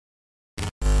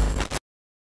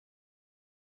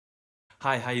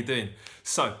Hi, how you doing?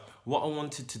 So, what I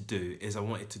wanted to do is I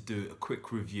wanted to do a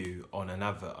quick review on an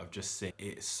advert I've just seen.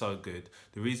 It's so good.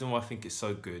 The reason why I think it's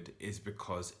so good is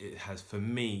because it has, for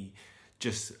me,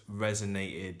 just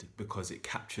resonated because it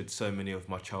captured so many of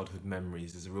my childhood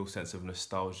memories. There's a real sense of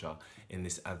nostalgia in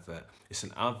this advert. It's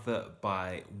an advert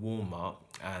by Walmart,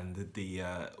 and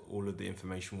all of the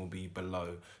information will be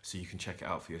below so you can check it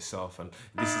out for yourself. And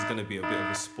this is going to be a bit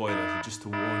of a spoiler, so just to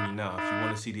warn you now, if you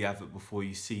want to see the advert before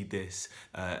you see this,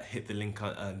 hit the link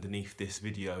underneath this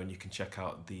video and you can check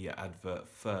out the advert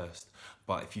first.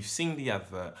 But if you've seen the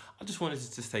advert, I just wanted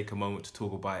to just take a moment to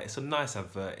talk about it. It's a nice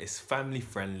advert, it's family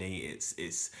friendly, it's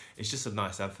just a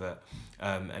nice advert,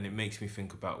 and it makes me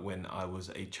think about when I was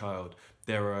a child.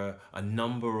 There are a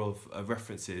number of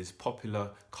references,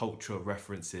 popular cultural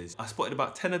references. I spotted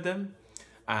about 10 of them,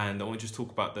 and I want to just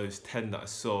talk about those 10 that I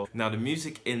saw. Now, the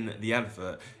music in the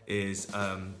advert is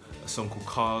a song called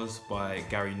Cars by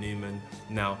Gary Newman.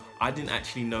 Now, I didn't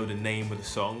actually know the name of the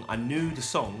song. I knew the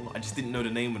song, I just didn't know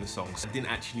the name of the song. So I didn't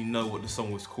actually know what the song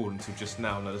was called until just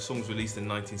now. Now, the song was released in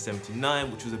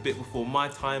 1979, which was a bit before my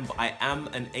time, but I am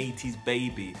an 80s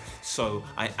baby. So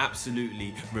I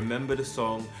absolutely remember the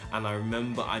song, and I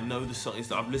know the song.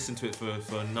 I've listened to it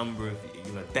for a number of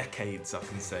decades, I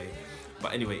can say.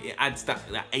 But anyway, it adds that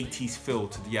 80s feel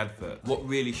to the advert. What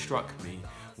really struck me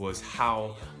was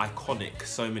how iconic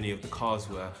so many of the cars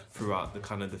were throughout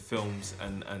the films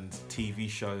and TV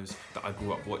shows that I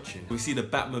grew up watching. We see the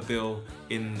Batmobile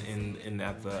in the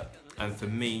advert, and for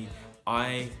me,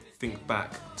 I think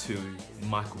back to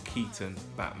Michael Keaton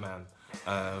Batman.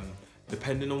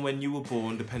 Depending on when you were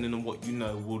born, depending on what you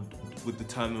know, would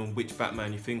determine which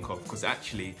Batman you think of. Because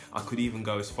actually, I could even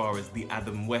go as far as the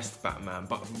Adam West Batman,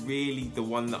 but really the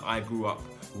one that I grew up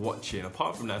watching,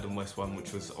 apart from the Adam West one,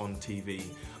 which was on TV,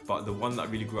 but the one that I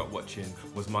really grew up watching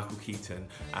was Michael Keaton,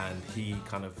 and he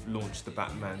kind of launched the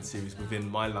Batman series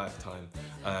within my lifetime.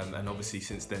 And obviously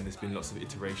since then there's been lots of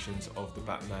iterations of the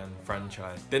Batman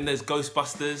franchise. Then there's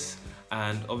Ghostbusters,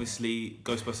 and obviously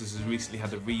Ghostbusters has recently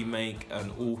had a remake,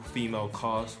 an all-female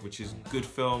cast, which is a good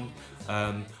film.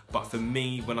 But for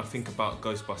me, when I think about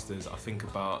Ghostbusters, I think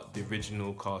about the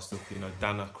original cast of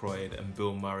Dan Aykroyd and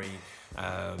Bill Murray,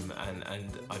 and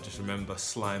I just remember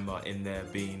Slimer in there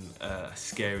being a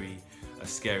scary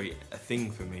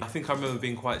thing for me. I think I remember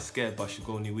being quite scared by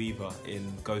Sigourney Weaver in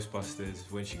Ghostbusters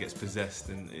when she gets possessed,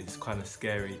 and it's kind of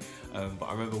scary. But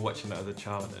I remember watching that as a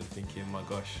child and thinking, my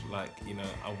gosh, I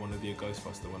want to be a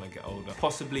Ghostbuster when I get older.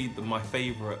 Possibly my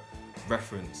favourite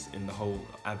reference in the whole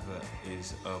advert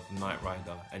is of Knight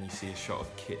Rider, and you see a shot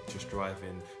of Kit just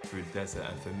driving through the desert,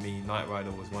 and for me, Knight Rider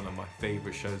was one of my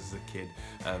favourite shows as a kid.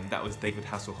 That was David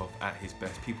Hasselhoff at his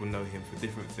best. People know him for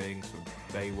different things, for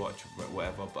Baywatch,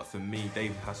 whatever, but for me,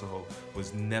 David Hasselhoff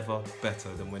was never better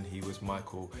than when he was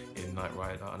Michael in Knight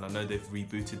Rider. And I know they've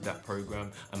rebooted that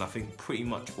programme, and I think pretty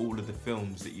much all of the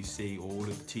films that you see, or all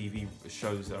of the TV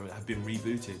shows have been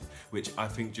rebooted, which I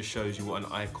think just shows you what an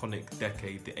iconic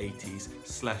decade the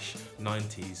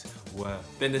 80s/90s were.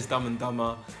 Then there's Dumb and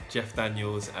Dumber, Jeff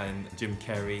Daniels and Jim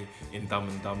Carrey in Dumb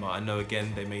and Dumber. I know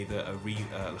again they made a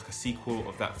sequel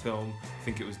of that film. I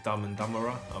think it was Dumb and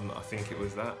Dumberer. I think it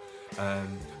was that.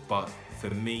 But for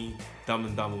me, Dumb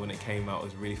and Dumber, when it came out,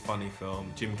 was a really funny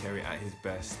film. Jim Carrey at his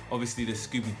best. Obviously there's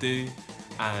Scooby-Doo,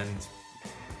 and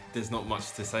there's not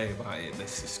much to say about it.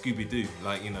 There's Scooby-Doo,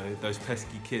 those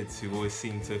pesky kids who always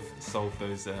seem to solve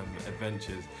those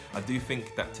adventures. I do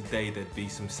think that today there'd be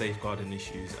some safeguarding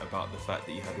issues about the fact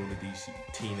that you had all of these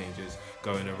teenagers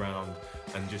going around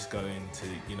and just going to,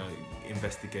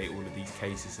 investigate all of these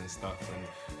cases and stuff.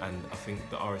 And I think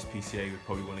the RSPCA would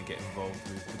probably want to get involved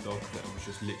with the dog that was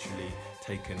just literally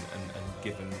taken and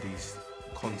given these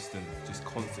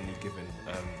constantly given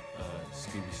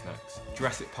Scooby snacks.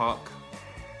 Jurassic Park.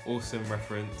 Awesome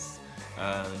reference.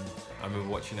 I remember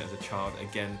watching it as a child.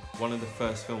 Again, one of the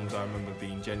first films I remember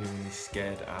being genuinely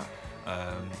scared at.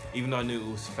 Even though I knew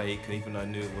it was fake, and even though I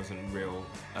knew it wasn't real,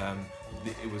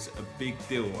 it was a big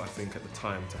deal, I think, at the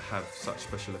time to have such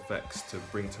special effects to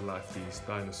bring to life these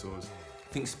dinosaurs.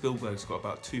 I think Spielberg's got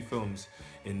about 2 films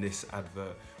in this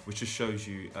advert, which just shows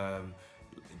you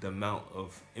the amount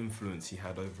of influence he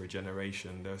had over a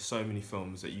generation. There are so many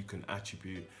films that you can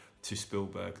attribute to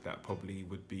Spielberg that probably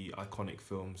would be iconic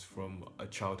films from a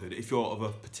childhood. If you're of a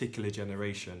particular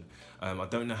generation, I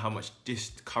don't know how much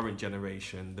this current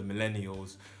generation, the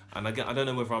millennials, and I don't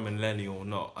know whether I'm a millennial or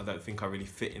not. I don't think I really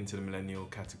fit into the millennial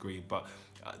category, but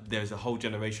there's a whole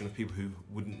generation of people who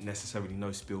wouldn't necessarily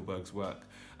know Spielberg's work.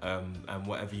 And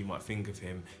whatever you might think of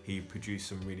him, he produced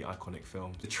some really iconic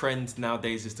films. The trend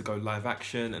nowadays is to go live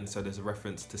action, and so there's a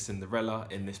reference to Cinderella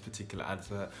in this particular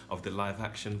advert of the live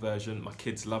action version. My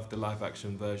kids love the live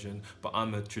action version, but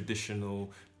I'm a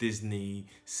traditional Disney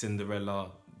Cinderella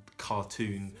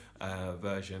cartoon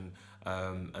version.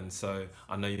 And so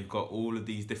I know you've got all of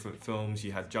these different films.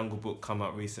 You had Jungle Book come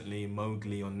out recently,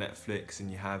 Mowgli on Netflix,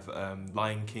 and you have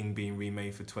Lion King being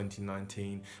remade for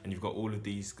 2019, and you've got all of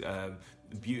these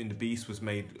Beauty and the Beast was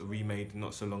remade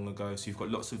not so long ago. So you've got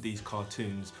lots of these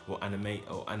cartoons or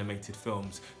animated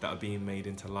films that are being made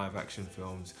into live action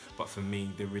films. But for me,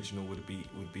 the original would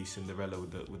be Cinderella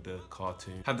with the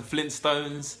cartoon. Had the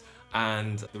Flintstones,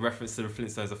 and the reference to the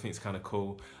Flintstones I think is kind of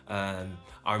cool. I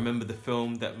remember the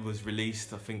film that was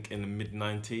released, I think in the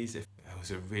mid-90s. It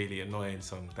was a really annoying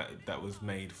song that was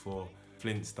made for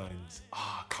Flintstones.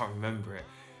 I can't remember it.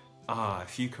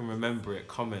 If you can remember it,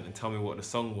 comment and tell me what the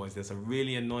song was. There's a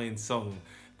really annoying song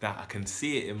that I can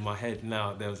see it in my head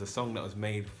now. There was a song that was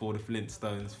made for the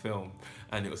Flintstones film,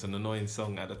 and it was an annoying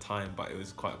song at the time, but it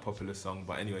was quite a popular song.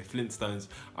 But anyway, Flintstones,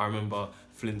 I remember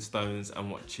Flintstones and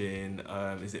watching,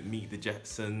 is it Meet the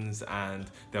Jetsons? And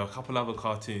there were a couple other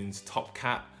cartoons, Top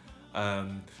Cat,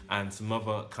 and some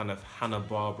other kind of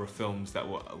Hanna-Barbera films that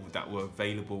were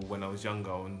available when I was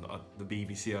younger on the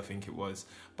BBC, I think it was.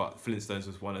 But Flintstones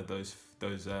was one of those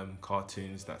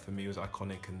cartoons that for me was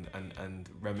iconic and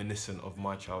reminiscent of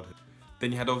my childhood.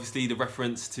 Then you had obviously the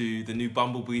reference to the new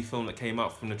Bumblebee film that came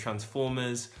out from the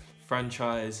Transformers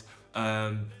franchise.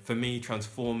 For me,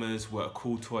 Transformers were a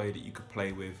cool toy that you could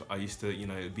play with. I used to,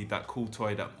 it'd be that cool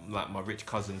toy that like my rich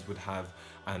cousins would have,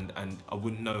 and I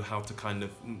wouldn't know how to kind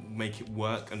of make it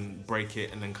work and break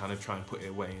it and then kind of try and put it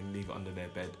away and leave it under their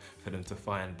bed for them to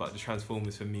find. But the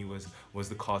Transformers for me was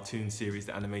the cartoon series,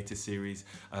 the animated series,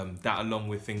 that along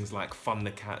with things like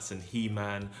Thundercats and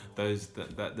He-Man. Those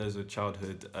are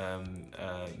childhood,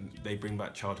 they bring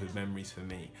back childhood memories for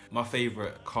me. My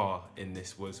favourite car in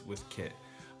this was KITT.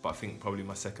 But I think probably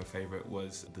my second favourite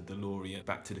was the DeLorean.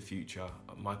 Back to the Future.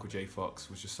 Michael J. Fox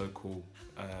was just so cool.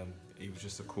 He was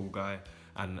just a cool guy,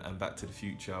 and Back to the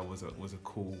Future was a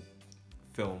cool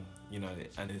film,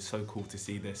 and it's so cool to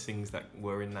see there's things that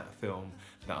were in that film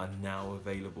that are now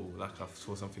available. Like I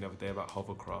saw something the other day about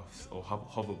hovercrafts or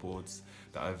hoverboards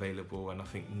that are available, and I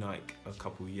think Nike a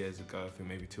couple of years ago, I think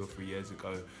maybe 2 or 3 years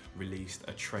ago, released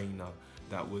a trainer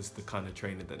that was the kind of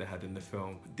trainer that they had in the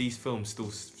film. These films still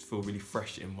feel really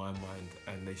fresh in my mind,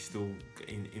 and they still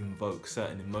invoke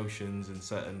certain emotions and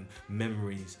certain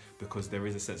memories because there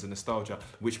is a sense of nostalgia,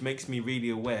 which makes me really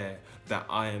aware that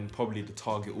I am probably the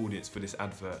target audience for this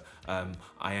advert.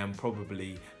 I am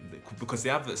probably, because the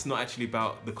advert's not actually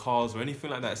about the cars or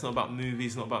anything like that. It's not about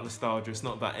movies, it's not about nostalgia, it's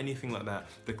not about anything like that.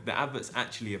 The advert's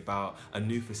actually about a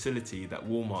new facility that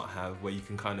Walmart have where you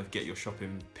can kind of get your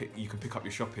shopping, you can pick up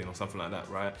your shopping or something like that,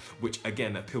 right? Which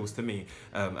again appeals to me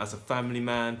as a family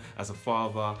man, as a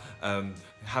father.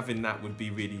 Having that would be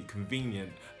really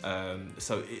convenient.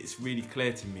 So it's really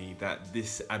clear to me that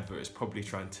this advert is probably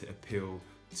trying to appeal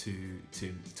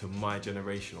to my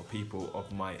generation, or people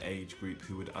of my age group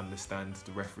who would understand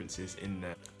the references in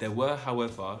there. There were,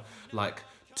 however, like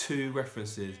 2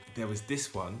 references. There was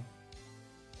this one,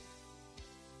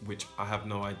 which I have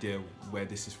no idea where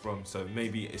this is from, so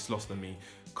maybe it's lost on me.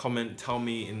 Tell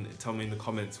me in the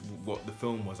comments what the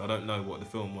film was. I don't know what the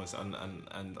film was, and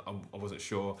I wasn't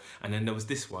sure. And then there was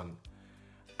this one,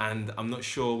 and I'm not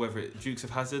sure whether it's Dukes of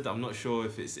Hazzard. I'm not sure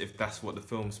if that's what the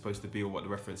film's supposed to be or what the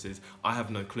reference is. I have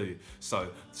no clue.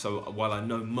 So while I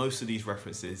know most of these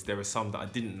references, there are some that I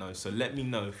didn't know. So let me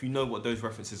know if you know what those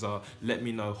references are. Let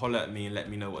me know, holler at me and let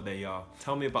me know what they are.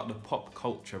 Tell me about the pop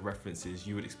culture references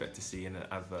you would expect to see in an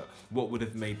advert. What would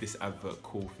have made this advert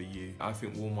cool for you? I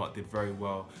think Walmart did very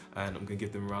well, and I'm gonna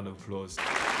give them a round of applause.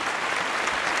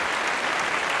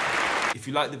 If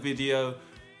you like the video,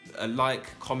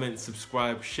 like, comment,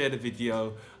 subscribe, share the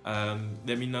video.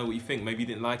 Let me know what you think. Maybe you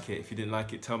didn't like it. If you didn't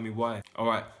like it, tell me why. All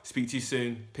right, speak to you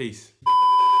soon. Peace.